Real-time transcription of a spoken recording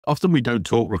often we don't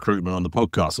talk recruitment on the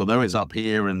podcast, although it's up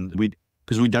here and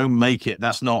because we don't make it,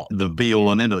 that's not the be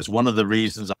all and end all. It's one of the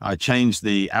reasons I changed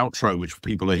the outro, which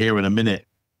people will hear in a minute,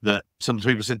 that some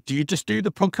people said, do you just do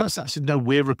the podcast? I said, no,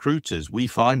 we're recruiters. We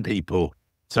find people.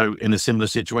 So in a similar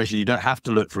situation, you don't have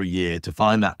to look for a year to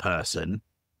find that person.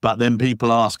 But then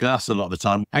people ask us a lot of the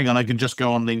time, hang on, I can just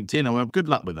go on LinkedIn. I went, good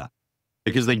luck with that.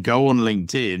 Because they go on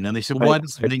LinkedIn and they said, why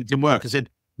does LinkedIn work? I said,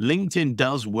 LinkedIn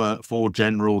does work for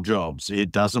general jobs.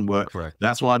 It doesn't work. Correct.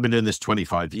 That's why I've been doing this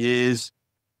 25 years.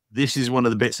 This is one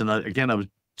of the bits. And I was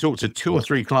talked to 2 or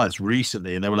 3 clients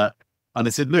recently and they were like, and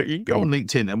I said, look, you can go on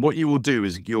LinkedIn and what you will do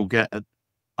is you'll get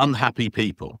unhappy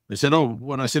people. They said, oh,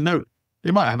 when I said, no,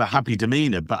 they might have a happy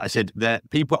demeanor, but I said, they're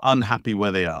people unhappy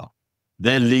where they are.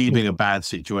 They're leaving a bad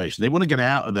situation. They want to get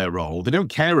out of their role. They don't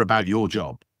care about your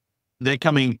job. They're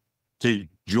coming to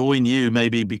join you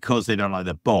maybe because they don't like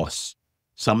their boss.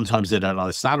 Sometimes they don't like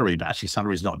the salary, but actually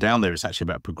salary is not down there. It's actually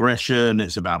about progression.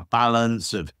 It's about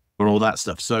balance of all that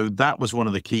stuff. So that was one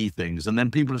of the key things. And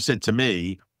then people have said to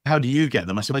me, how do you get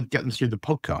them? I said, I get them through the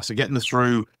podcast. I get them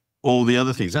through all the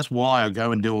other things. That's why I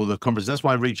go and do all the conferences. That's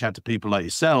why I reach out to people like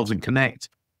yourselves and connect,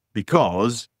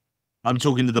 because I'm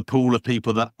talking to the pool of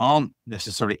people that aren't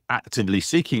necessarily actively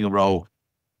seeking a role,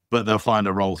 but they'll find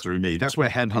a role through me. That's where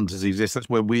headhunters exist. That's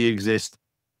where we exist,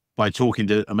 by talking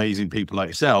to amazing people like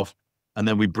yourself. And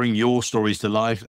then we bring your stories to life